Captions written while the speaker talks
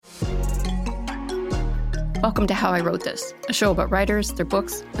Welcome to How I Wrote This, a show about writers, their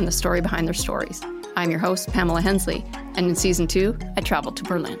books, and the story behind their stories. I'm your host, Pamela Hensley, and in Season 2, I traveled to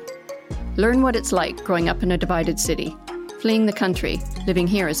Berlin. Learn what it's like growing up in a divided city, fleeing the country, living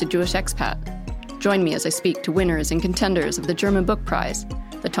here as a Jewish expat. Join me as I speak to winners and contenders of the German Book Prize,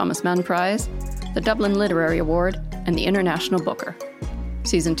 the Thomas Mann Prize, the Dublin Literary Award, and the International Booker.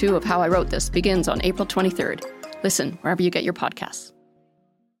 Season 2 of How I Wrote This begins on April 23rd. Listen wherever you get your podcasts.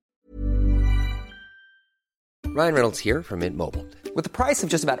 Ryan Reynolds here from Mint Mobile. With the price of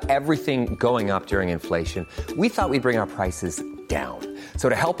just about everything going up during inflation, we thought we'd bring our prices down. So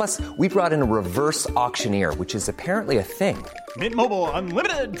to help us, we brought in a reverse auctioneer, which is apparently a thing. Mint Mobile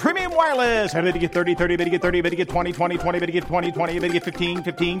Unlimited Premium Wireless. How to get 30, 30, bit to get 30, bit to get 20, 20, 20, bit to get 20, 20, bit to get 15,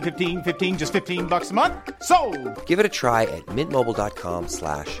 15, 15, 15, just $15 a month? Sold! Give it a try at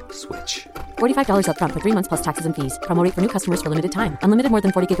mintmobile.com/switch. $45 up front for 3 months plus taxes and fees. Promo rate for new customers for limited time. Unlimited more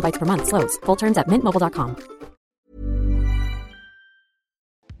than 40 gigabytes per month. Slows full terms at mintmobile.com.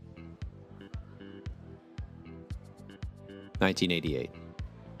 (1988).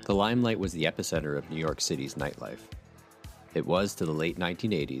 The limelight was the epicenter of New York City's nightlife. It was to the late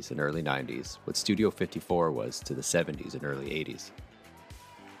 1980s and early 90s what Studio 54 was to the 70s and early 80s.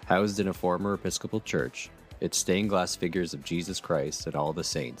 Housed in a former Episcopal church, its stained glass figures of Jesus Christ and all the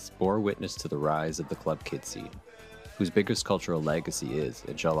saints bore witness to the rise of the club kid scene, whose biggest cultural legacy is,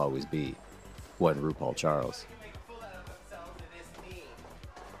 and shall always be, one RuPaul Charles.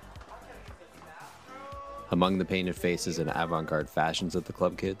 Among the painted faces and avant-garde fashions of the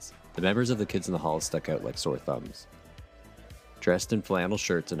club kids, the members of the Kids in the Hall stuck out like sore thumbs. Dressed in flannel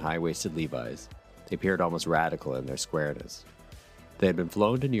shirts and high-waisted Levi's, they appeared almost radical in their squareness. They had been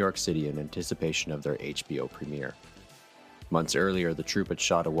flown to New York City in anticipation of their HBO premiere. Months earlier, the troupe had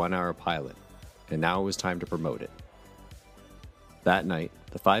shot a 1-hour pilot, and now it was time to promote it. That night,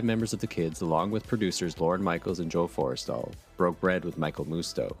 the 5 members of the Kids, along with producers Lorne Michaels and Joe Forrestal, broke bread with Michael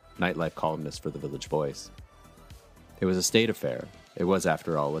Musto, nightlife columnist for The Village Voice. It was a state affair. It was,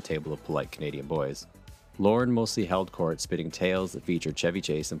 after all, a table of polite Canadian boys. Lorne mostly held court, spitting tales that featured Chevy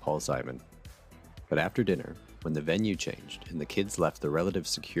Chase and Paul Simon. But after dinner, when the venue changed and the Kids left the relative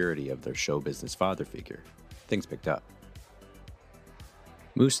security of their show business father figure, things picked up.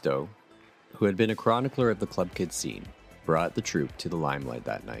 Musto, who had been a chronicler of the club kid scene, brought the troupe to the limelight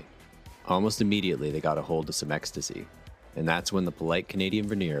that night. Almost immediately, they got a hold of some ecstasy, and that's when the polite Canadian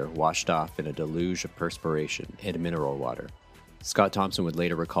veneer washed off in a deluge of perspiration and mineral water. Scott Thompson would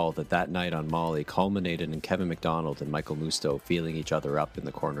later recall that night on Molly culminated in Kevin McDonald and Michael Musto feeling each other up in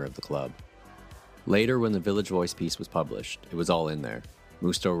the corner of the club. Later, when the Village Voice piece was published, it was all in there.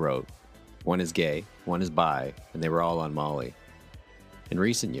 Musto wrote, "One is gay, one is bi, and they were all on Molly." In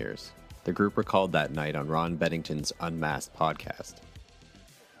recent years, the group recalled that night on Ron Bennington's Unmasked podcast.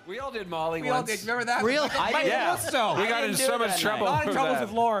 We all did Molly We once. all did. Remember that? Real? Yeah. Musto. We got in so much trouble. A lot of troubles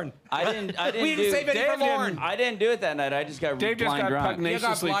with Lauren. I didn't We didn't save any for Lauren. I didn't do it that night. I just got Dave just blind got drunk.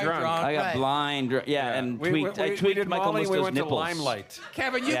 pugnaciously You got blind drunk. drunk. I got Right. blind drunk. Yeah, and tweaked. I we tweaked did Michael Molly, Musto's we went nipples. to Limelight.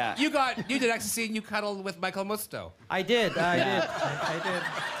 Kevin, Yeah. you did ecstasy and you cuddled with Michael Musto. I did. I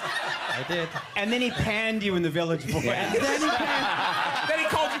did. And then he panned you in the Village Voice. Yeah. Then he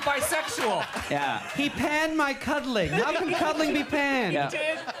called you bisexual. Yeah. He panned my cuddling. How can cuddling be panned? Yeah.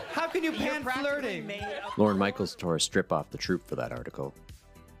 How can you pan flirting? Lorne Michaels tore a strip off the troupe for that article.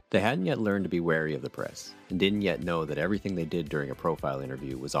 They hadn't yet learned to be wary of the press, and didn't yet know that everything they did during a profile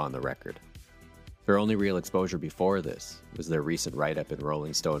interview was on the record. Their only real exposure before this was their recent write-up in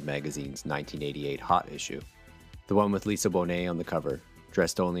Rolling Stone magazine's 1988 Hot issue, the one with Lisa Bonet on the cover,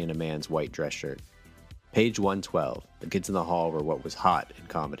 dressed only in a man's white dress shirt. Page 112, the Kids in the Hall were what was hot in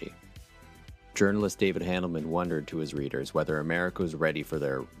comedy. Journalist David Handelman wondered to his readers whether America was ready for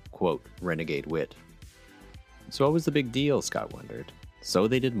their, quote, renegade wit. So what was the big deal, Scott wondered. So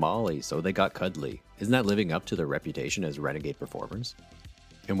they did Molly, so they got cuddly. Isn't that living up to their reputation as renegade performers?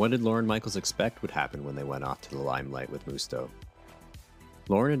 And what did Lorne Michaels expect would happen when they went off to the limelight with Musto?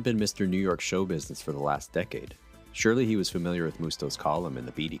 Lorne had been Mr. New York show business for the last decade. Surely he was familiar with Musto's column in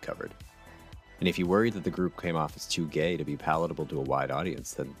the beat he covered. And if he worried that the group came off as too gay to be palatable to a wide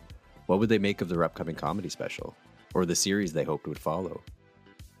audience, then what would they make of their upcoming comedy special? Or the series they hoped would follow?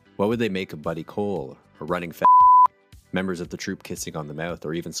 What would they make of Buddy Cole, or Running Fat, members of the troupe kissing on the mouth,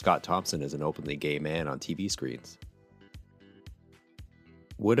 or even Scott Thompson as an openly gay man on TV screens?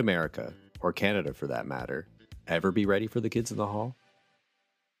 Would America, or Canada for that matter, ever be ready for the Kids in the Hall?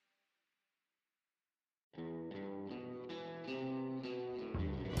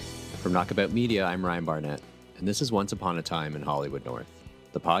 From Knockabout Media, I'm Ryan Barnett, and this is Once Upon a Time in Hollywood North,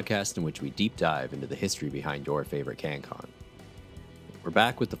 the podcast in which we deep dive into the history behind your favorite CanCon. We're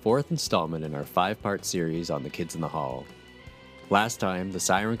back with the fourth installment in our 5-part series on the Kids in the Hall. Last time, the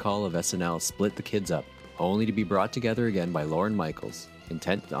siren call of SNL split the kids up, only to be brought together again by Lorne Michaels,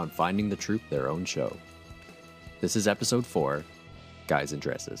 intent on finding the troupe their own show. This is episode 4, Guys in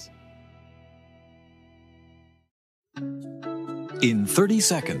Dresses. In 30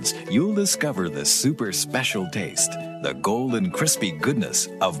 seconds, you'll discover the super special taste, the golden crispy goodness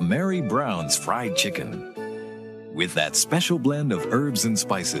of Mary Brown's fried chicken. With that special blend of herbs and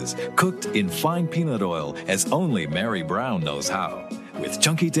spices, cooked in fine peanut oil as only Mary Brown knows how, with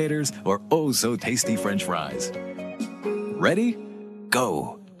chunky taters or oh-so-tasty French fries. Ready?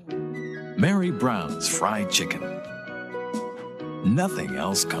 Go! Mary Brown's fried chicken. Nothing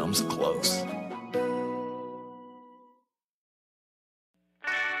else comes close.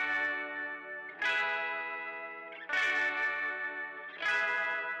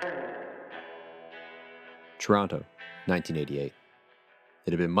 Toronto, 1988.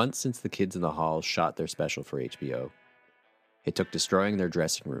 It had been months since the Kids in the Hall shot their special for HBO. It took destroying their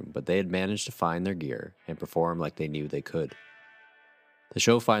dressing room, but they had managed to find their gear and perform like they knew they could. The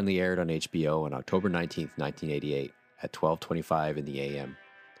show finally aired on HBO on October 19, 1988, at 12:25 in the a.m.,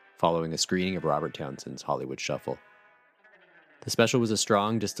 following a screening of Robert Townsend's Hollywood Shuffle. The special was a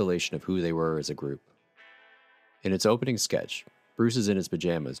strong distillation of who they were as a group. In its opening sketch, Bruce is in his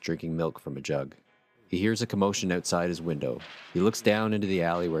pajamas drinking milk from a jug. He hears a commotion outside his window. He looks down into the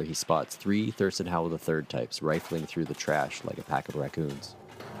alley where he spots 3 Thurston Howell III types rifling through the trash like a pack of raccoons.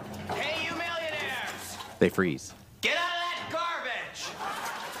 Hey, you millionaires! They freeze. Get out of that garbage!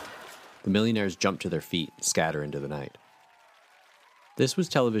 The millionaires jump to their feet and scatter into the night. This was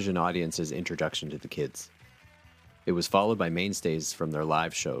television audience's introduction to the kids. It was followed by mainstays from their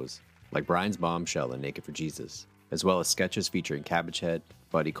live shows, like Brian's Bombshell and Naked for Jesus, as well as sketches featuring Cabbage Head,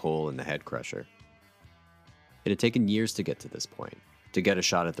 Buddy Cole, and the Head Crusher. It had taken years to get to this point, to get a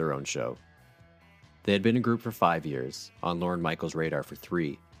shot at their own show. They had been a group for 5 years, on Lorne Michaels' radar for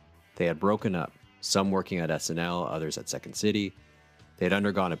 3. They had broken up, some working at SNL, others at Second City. They had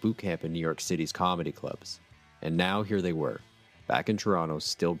undergone a boot camp in New York City's comedy clubs. And now here they were, back in Toronto,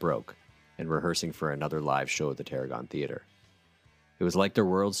 still broke, and rehearsing for another live show at the Tarragon Theatre. It was like their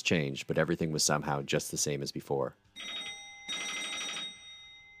worlds changed, but everything was somehow just the same as before.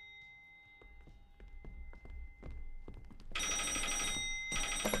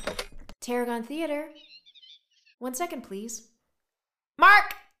 Tarragon Theatre. 1 second, please.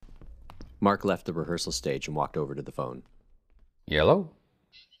 Mark! Mark left the rehearsal stage and walked over to the phone. Yellow?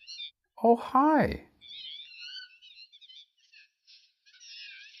 Oh, hi.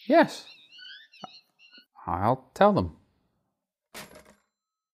 Yes. I'll tell them.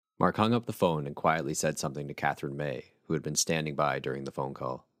 Mark hung up the phone and quietly said something to Catherine May, who had been standing by during the phone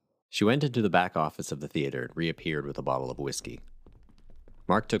call. She went into the back office of the theater and reappeared with a bottle of whiskey.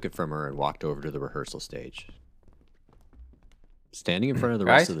 Mark took it from her and walked over to the rehearsal stage. Standing in front of the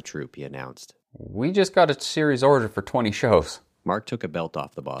rest of the troupe, he announced, "We just got a series order for 20 shows. Mark took a belt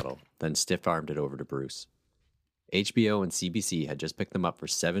off the bottle, then stiff-armed it over to Bruce. HBO and CBC had just picked them up for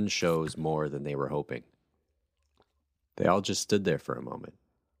 7 shows more than they were hoping. They all just stood there for a moment,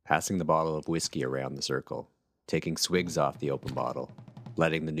 passing the bottle of whiskey around the circle, taking swigs off the open bottle,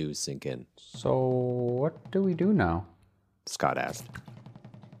 letting the news sink in. So what do we do now? Scott asked.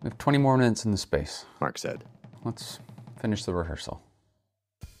 We have 20 more minutes in the space. Mark said. Let's finish the rehearsal.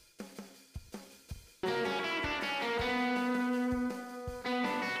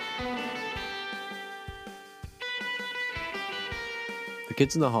 The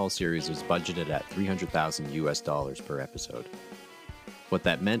Kids in the Hall series was budgeted at $300,000 per episode. What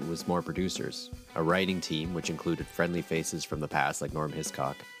that meant was more producers, a writing team which included friendly faces from the past like Norm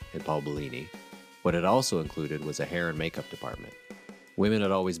Hiscock and Paul Bellini. What it also included was a hair and makeup department. Women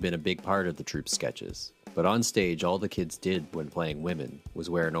had always been a big part of the troupe's sketches, but on stage all the kids did when playing women was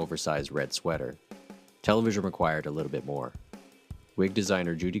wear an oversized red sweater. Television required a little bit more. Wig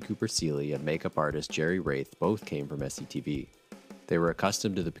designer Judy Cooper Seeley and makeup artist Jerry Wraith both came from SCTV. They were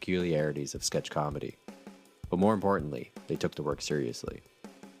accustomed to the peculiarities of sketch comedy. But more importantly, they took the work seriously.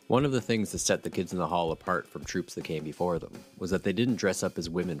 One of the things that set the Kids in the Hall apart from troupes that came before them was that they didn't dress up as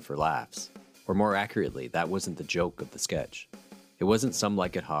women for laughs. Or more accurately, that wasn't the joke of the sketch. It wasn't Some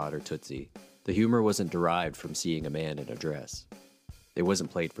Like It Hot or Tootsie. The humor wasn't derived from seeing a man in a dress. It wasn't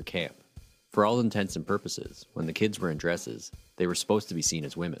played for camp. For all intents and purposes, when the kids were in dresses, they were supposed to be seen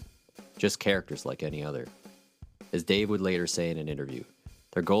as women. Just characters like any other. As Dave would later say in an interview,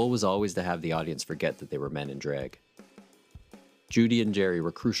 their goal was always to have the audience forget that they were men in drag. Judy and Jerry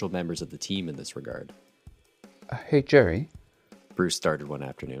were crucial members of the team in this regard. Hey, Jerry. Bruce started one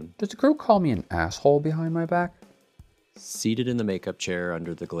afternoon. Does the crew call me an asshole behind my back? Seated in the makeup chair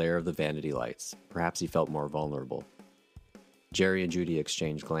under the glare of the vanity lights, perhaps he felt more vulnerable. Jerry and Judy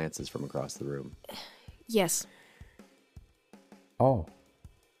exchanged glances from across the room. Yes. Oh.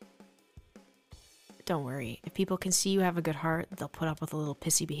 Don't worry. If people can see you have a good heart, they'll put up with a little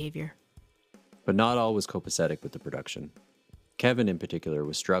pissy behavior. But not all was copacetic with the production. Kevin, in particular,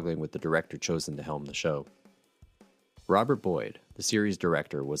 was struggling with the director chosen to helm the show. Robert Boyd, the series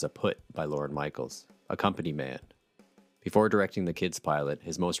director, was a put by Lorne Michaels, a company man. Before directing the kids' pilot,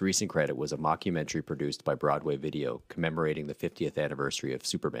 his most recent credit was a mockumentary produced by Broadway Video commemorating the 50th anniversary of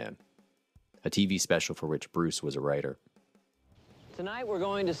Superman, a TV special for which Bruce was a writer. Tonight we're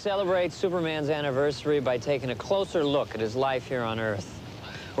going to celebrate Superman's anniversary by taking a closer look at his life here on Earth.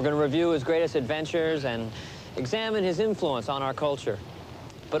 We're going to review his greatest adventures and examine his influence on our culture.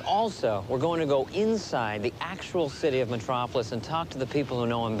 But also, we're going to go inside the actual city of Metropolis and talk to the people who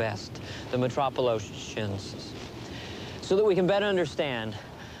know him best, the Metropolitans, so that we can better understand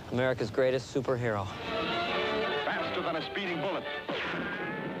America's greatest superhero. Faster than a speeding bullet.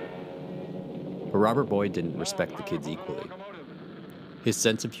 But Robert Boyd didn't respect the kids equally. His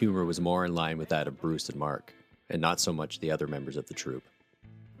sense of humor was more in line with that of Bruce and Mark, and not so much the other members of the troupe.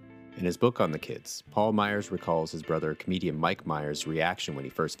 In his book on the kids, Paul Myers recalls his brother comedian Mike Myers' reaction when he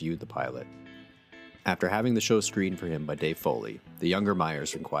first viewed the pilot. After having the show screened for him by Dave Foley, the younger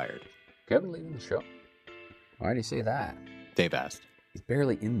Myers inquired, Kevin leaving the show? Why do you say that? Dave asked. He's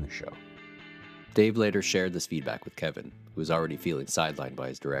barely in the show. Dave later shared this feedback with Kevin, who was already feeling sidelined by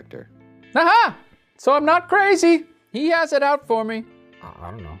his director. Aha! So I'm not crazy. He has it out for me.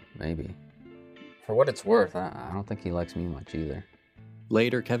 I don't know. Maybe. For what it's worth, I don't think he likes me much either.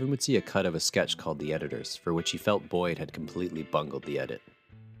 Later, Kevin would see a cut of a sketch called The Editors, for which he felt Boyd had completely bungled the edit.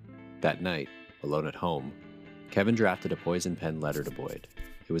 That night, alone at home, Kevin drafted a poison pen letter to Boyd.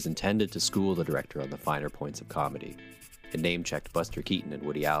 It was intended to school the director on the finer points of comedy. It name-checked Buster Keaton and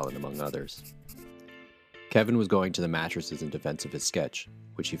Woody Allen, among others. Kevin was going to the mattresses in defense of his sketch,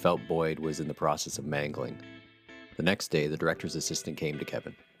 which he felt Boyd was in the process of mangling. The next day, the director's assistant came to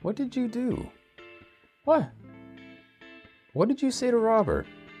Kevin. What did you do? What? What did you say to Robert?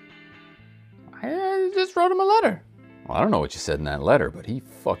 I just wrote him a letter. Well, I don't know what you said in that letter, but he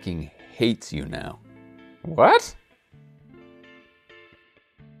fucking hates you now. What?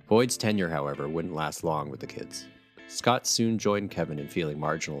 Boyd's tenure, however, wouldn't last long with the kids. Scott soon joined Kevin in feeling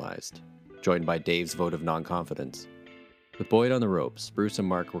marginalized, joined by Dave's vote of non-confidence. With Boyd on the ropes, Bruce and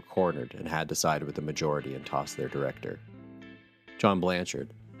Mark were cornered and had to side with the majority and toss their director. John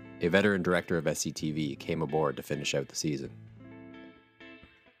Blanchard, a veteran director of SCTV, came aboard to finish out the season.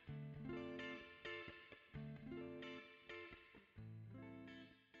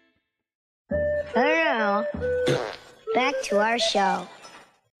 Hello. Back to our show.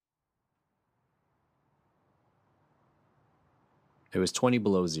 It was 20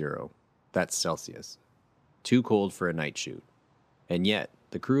 below zero. That's Celsius. Too cold for a night shoot. And yet,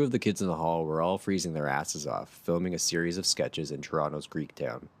 the crew of the Kids in the Hall were all freezing their asses off, filming a series of sketches in Toronto's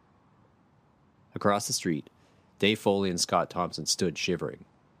Greektown. Across the street, Dave Foley and Scott Thompson stood shivering,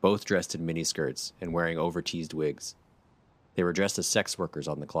 both dressed in miniskirts and wearing over-teased wigs. They were dressed as sex workers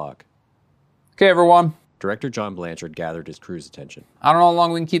on the clock. Okay, everyone. Director John Blanchard gathered his crew's attention. I don't know how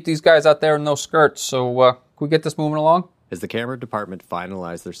long we can keep these guys out there in those skirts, so can we get this moving along? As the camera department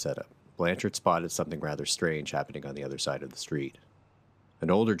finalized their setup, Blanchard spotted something rather strange happening on the other side of the street.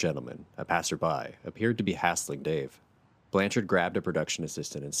 An older gentleman, a passerby, appeared to be hassling Dave. Blanchard grabbed a production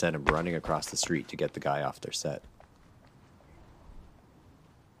assistant and sent him running across the street to get the guy off their set.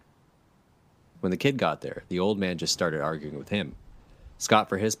 When the kid got there, the old man just started arguing with him. Scott,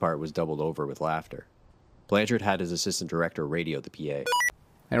 for his part, was doubled over with laughter. Blanchard had his assistant director radio the PA.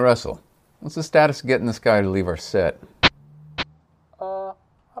 Hey, Russell, what's the status of getting this guy to leave our set? I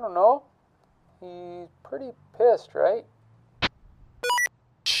don't know. He's pretty pissed, right?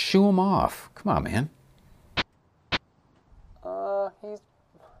 Shoo him off. Come on, man.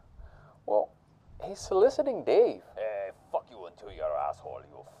 He's soliciting Dave. Hey, fuck you into your asshole,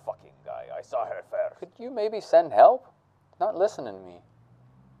 you fucking guy. I saw her first. Could you maybe send help? He's not listening to me.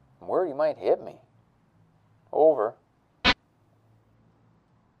 I'm worried he might hit me. Over.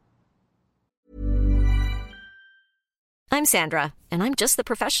 I'm Sandra, and I'm just the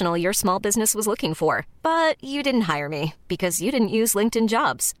professional your small business was looking for. But you didn't hire me because you didn't use LinkedIn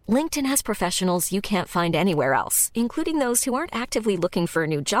Jobs. LinkedIn has professionals you can't find anywhere else, including those who aren't actively looking for a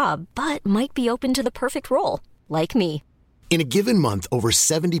new job, but might be open to the perfect role, like me. In a given month, over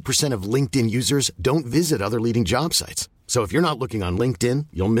 70% of LinkedIn users don't visit other leading job sites. So if you're not looking on LinkedIn,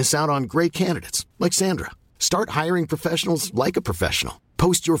 you'll miss out on great candidates like Sandra. Start hiring professionals like a professional.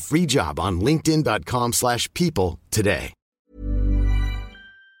 Post your free job on linkedin.com/people today.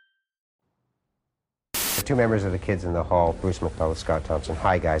 Two members of the Kids in the Hall, Bruce McCullough, Scott Thompson.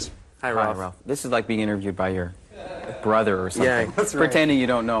 Hi, guys. Hi, Ralph. This is like being interviewed by your brother or something. Yeah, that's right. Pretending you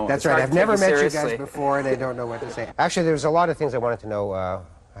don't know. That's right. I've never met you guys before, and I don't know what to say. Actually, there's a lot of things I wanted to know. I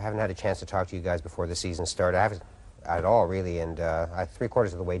haven't had a chance to talk to you guys before the season started. I haven't at all, really, and I'm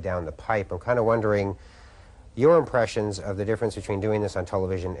 3/4 of the way down the pipe. I'm kind of wondering your impressions of the difference between doing this on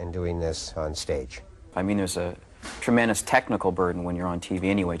television and doing this on stage. I mean, there's a tremendous technical burden when you're on TV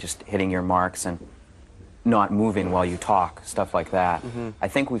anyway, just hitting your marks and not moving while you talk, stuff like that. I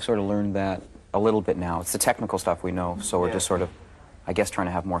think we've sort of learned that a little bit now. It's the technical stuff we know, so we're just sort of, I guess, trying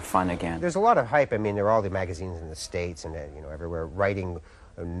to have more fun again. There's a lot of hype. I mean, there are all the magazines in the States and everywhere writing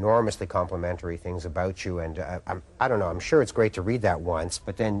enormously complimentary things about you, and I don't know, I'm sure it's great to read that once,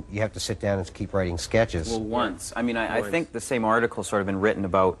 but then you have to sit down and keep writing sketches. Well, once. I mean, I think the same article's sort of been written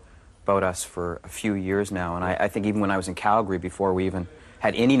about us for a few years now, and I think even when I was in Calgary, before we even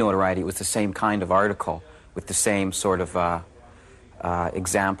had any notoriety, it was the same kind of article with the same sort of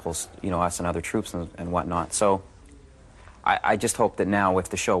examples, us and other troops and whatnot. So I just hope that now, if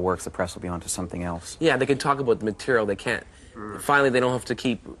the show works, the press will be on to something else. Yeah, they can talk about the material. They can't. Finally, they don't have to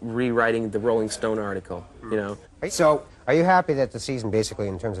keep rewriting the Rolling Stone article, So, are you happy that the season, basically,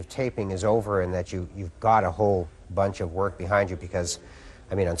 in terms of taping, is over and that you've got a whole bunch of work behind you? Because,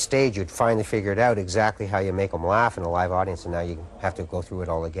 I mean, on stage, you'd finally figured out exactly how you make them laugh in a live audience, and now you have to go through it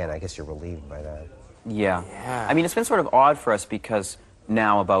all again. I guess you're relieved by that. Yeah. I mean, it's been sort of odd for us because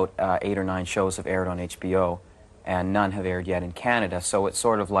now about 8 or 9 shows have aired on HBO, and none have aired yet in Canada, so it's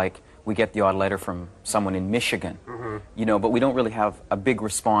sort of like we get the odd letter from someone in Michigan, but we don't really have a big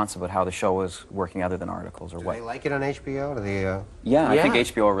response about how the show is working other than articles or what. Do they like it on HBO? Do they, Yeah, I think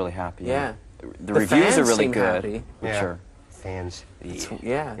HBO are really happy. Yeah. The reviews are really seem good. happy. Sure. Fans. They seem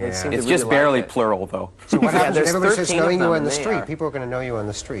to It's really just barely like it. plural, though. So what happens if there's everybody starts 13 of knowing you them, on the and they street? are. People are going to know you on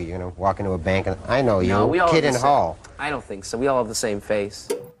the street. You're going to walk into a bank and, I know you, No, we all Kid have in the same- Hall. I don't think so. We all have the same face.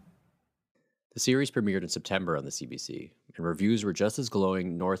 The series premiered in September on the CBC, and reviews were just as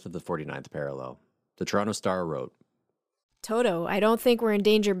glowing north of the 49th parallel. The Toronto Star wrote, Toto, I don't think we're in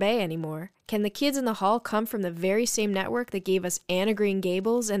Danger Bay anymore. Can the Kids in the Hall come from the very same network that gave us Anna Green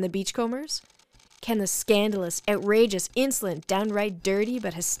Gables and the Beachcombers? Can the scandalous, outrageous, insolent, downright dirty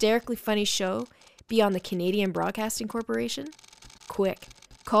but hysterically funny show be on the Canadian Broadcasting Corporation? Quick,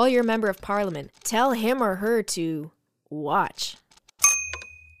 call your member of parliament. Tell him or her to watch.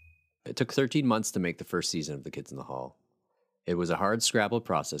 It took 13 months to make the first season of The Kids in the Hall. It was a hard scrabble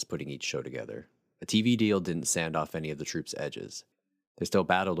process putting each show together. A TV deal didn't sand off any of the troops' edges. They still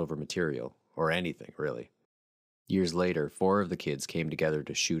battled over material, or anything, really. Years later, 4 of the kids came together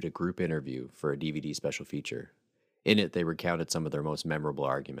to shoot a group interview for a DVD special feature. In it, they recounted some of their most memorable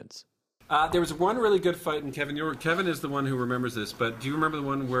arguments. There was one really good fight, and Kevin is the one who remembers this, but do you remember the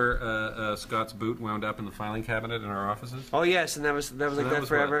one where Scott's boot wound up in the filing cabinet in our offices? Oh, yes, and that was like that was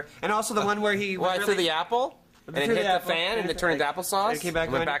forever. And also the one where he... Right through the apple? And it hit the fan, and it turned into applesauce? And it came back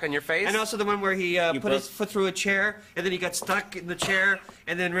and went back on your face? And also the one where he put his foot through a chair, and then he got stuck in the chair,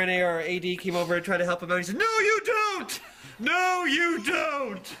 and then Renee, our AD, came over and tried to help him out. He said, "No, you don't! No, you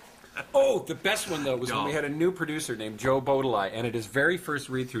don't!" Oh, the best one, though, was when we had a new producer named Joe Bodeli, and at his very first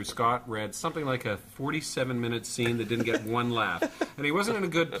read-through, Scott read something like a 47-minute scene that didn't get one laugh. And he wasn't in a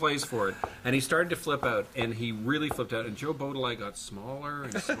good place for it. And he started to flip out, and he really flipped out. And Joe Bodeli got smaller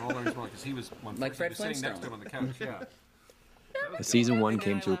and smaller and smaller, because he was Like Fred sitting Flintstone. next to him on the couch, yeah. As season 1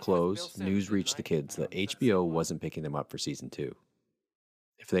 came to a close, news reached the kids that HBO wasn't picking them up for season 2.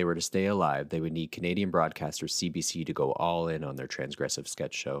 If they were to stay alive, they would need Canadian broadcaster CBC to go all in on their transgressive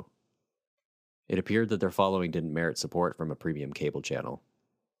sketch show. It appeared that their following didn't merit support from a premium cable channel.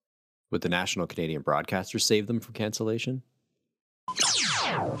 Would the National Canadian Broadcasters save them from cancellation?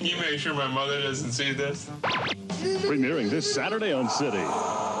 Can you make sure my mother doesn't see this? Premiering this Saturday on City.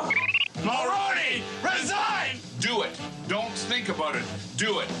 Mulroney, resign! Do it. Don't think about it.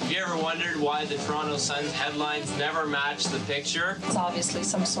 Do it. Have you ever wondered why the Toronto Sun's headlines never match the picture? It's obviously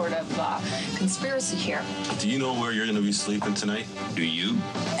some sort of conspiracy here. Do you know where you're going to be sleeping tonight? Do you?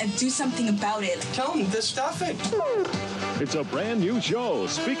 And do something about it. Tell them to stuff it. It's a brand new show,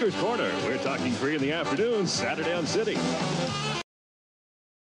 Speaker's Corner. We're talking 3 in the afternoon, Saturday on City.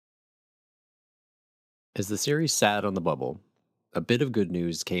 As the series sat on the bubble, a bit of good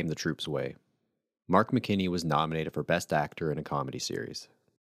news came the troops' way. Mark McKinney was nominated for Best Actor in a Comedy Series.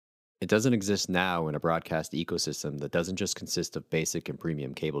 It doesn't exist now in a broadcast ecosystem that doesn't just consist of basic and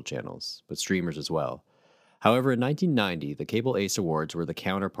premium cable channels, but streamers as well. However, in 1990, the Cable Ace Awards were the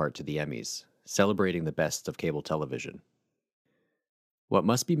counterpart to the Emmys, celebrating the best of cable television. What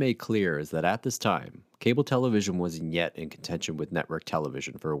must be made clear is that at this time, cable television wasn't yet in contention with network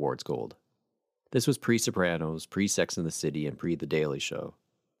television for awards gold. This was pre-Sopranos, pre-Sex and the City, and pre-The Daily Show.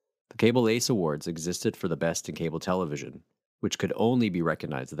 The Cable Ace Awards existed for the best in cable television, which could only be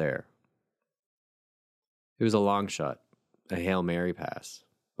recognized there. It was a long shot, a Hail Mary pass,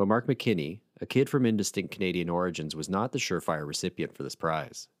 but Mark McKinney, a kid from indistinct Canadian origins, was not the surefire recipient for this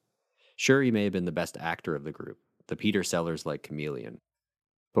prize. Sure, he may have been the best actor of the group, the Peter Sellers-like chameleon.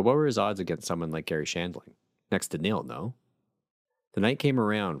 But what were his odds against someone like Gary Shandling? Next to nil, no? The night came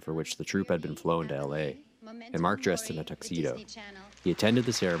around for which the troupe had been flown to LA, and Mark dressed in a tuxedo. He attended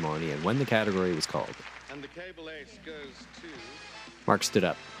the ceremony, and when the category was called, And the Cable Ace goes to... Mark stood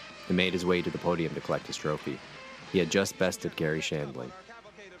up and made his way to the podium to collect his trophy. He had just bested Gary Shandling.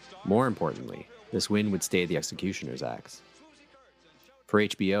 More importantly, this win would stay the executioner's axe. For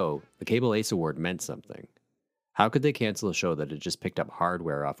HBO, the Cable Ace Award meant something. How could they cancel a show that had just picked up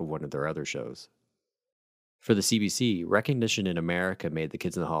hardware off of one of their other shows? For the CBC, recognition in America made The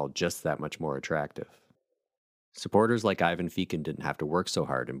Kids in the Hall just that much more attractive. Supporters like Ivan Fecan didn't have to work so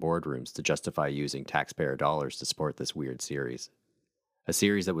hard in boardrooms to justify using taxpayer dollars to support this weird series. A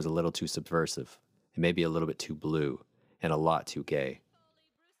series that was a little too subversive, and maybe a little bit too blue, and a lot too gay.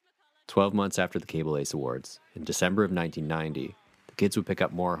 12 months after the Cable Ace Awards, in December of 1990, the kids would pick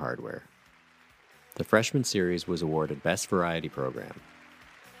up more hardware. The freshman series was awarded Best Variety Program,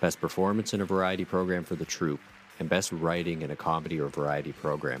 Best Performance in a Variety Program for the troupe, and Best Writing in a Comedy or Variety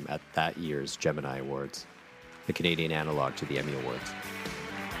Program at that year's Gemini Awards, the Canadian analog to the Emmy Awards.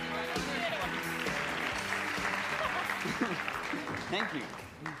 Thank you.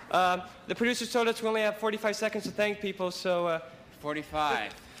 The producers told us we only have 45 seconds to thank people, so...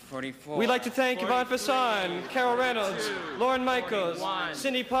 45. 44. We'd like to thank Yvonne Fasson, Carol Reynolds, Lauren Michaels,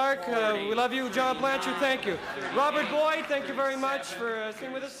 Cindy Park, we love you, John Blanchard, thank you. Robert Boyd, thank you very much for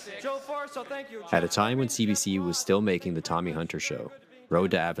singing with us. Joe Forrest, thank you. At a time when CBC was still making The Tommy Hunter Show,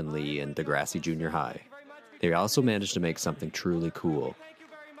 Road to Avonlea, and Degrassi Junior High, they also managed to make something truly cool.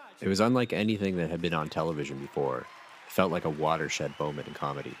 It was unlike anything that had been on television before. It felt like a watershed moment in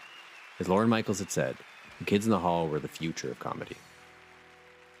comedy. As Lauren Michaels had said, The Kids in the Hall were the future of comedy.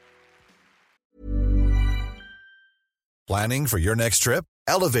 Planning for your next trip?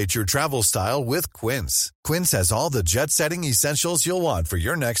 Elevate your travel style with Quince. Quince has all the jet-setting essentials you'll want for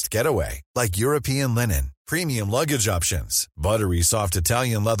your next getaway, like European linen, premium luggage options, buttery soft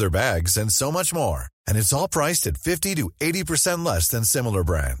Italian leather bags, and so much more. And it's all priced at 50 to 80% less than similar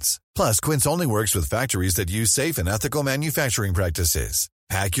brands. Plus, Quince only works with factories that use safe and ethical manufacturing practices.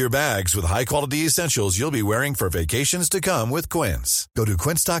 Pack your bags with high-quality essentials you'll be wearing for vacations to come with Quince. Go to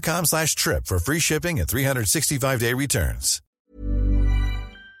quince.com/trip for free shipping and 365-day returns.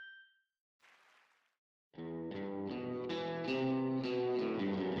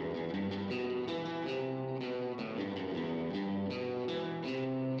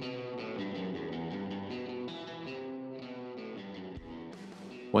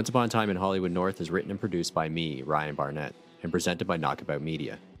 Once Upon a Time in Hollywood North is written and produced by me, Ryan Barnett, and presented by Knockabout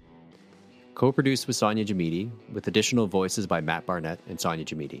Media. Co-produced with Sonia Jamidi, with additional voices by Matt Barnett and Sonia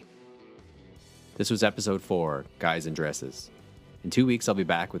Jamidi. This was episode 4, Guys in Dresses. In 2 weeks, I'll be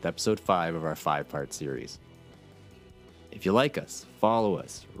back with episode 5 of our 5-part series. If you like us, follow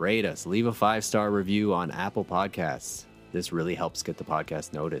us, rate us, leave a 5-star review on Apple Podcasts. This really helps get the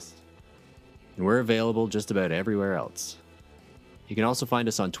podcast noticed. And we're available just about everywhere else. You can also find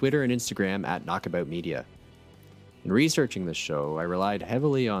us on Twitter and Instagram at Knockabout Media. In researching this show, I relied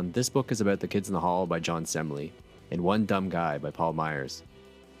heavily on This Book is About the Kids in the Hall by John Semley and One Dumb Guy by Paul Myers,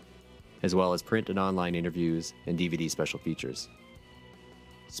 as well as print and online interviews and DVD special features.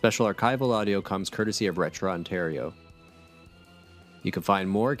 Special archival audio comes courtesy of Retro Ontario. You can find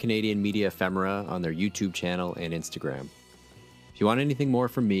more Canadian media ephemera on their YouTube channel and Instagram. If you want anything more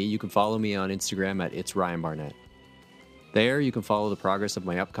from me, you can follow me on Instagram at It's Ryan Barnett. There, you can follow the progress of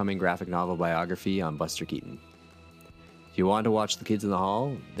my upcoming graphic novel biography on Buster Keaton. If you want to watch The Kids in the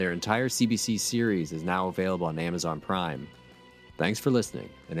Hall, their entire CBC series is now available on Amazon Prime. Thanks for listening,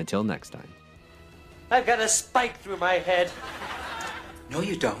 and until next time. I've got a spike through my head. No,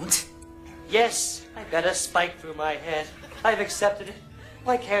 you don't. Yes, I've got a spike through my head. I've accepted it.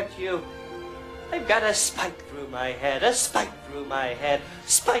 Why can't you? I've got a spike through my head, a spike through my head,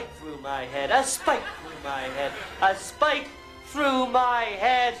 spike through my head, a spike through my head, a spike through my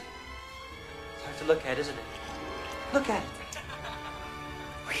head. It's hard to look at, isn't it? Look at it.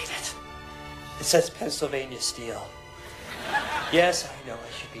 Read it. It says Pennsylvania Steel. Yes, I know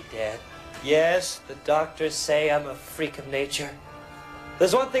I should be dead. Yes, the doctors say I'm a freak of nature.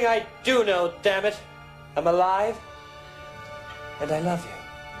 There's one thing I do know, damn it. I'm alive. And I love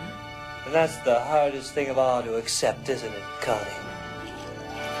you. And that's the hardest thing of all to accept, isn't it, Connie?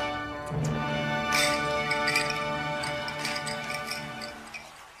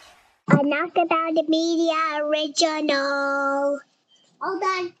 A Knockabout Media original. All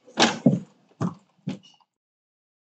done.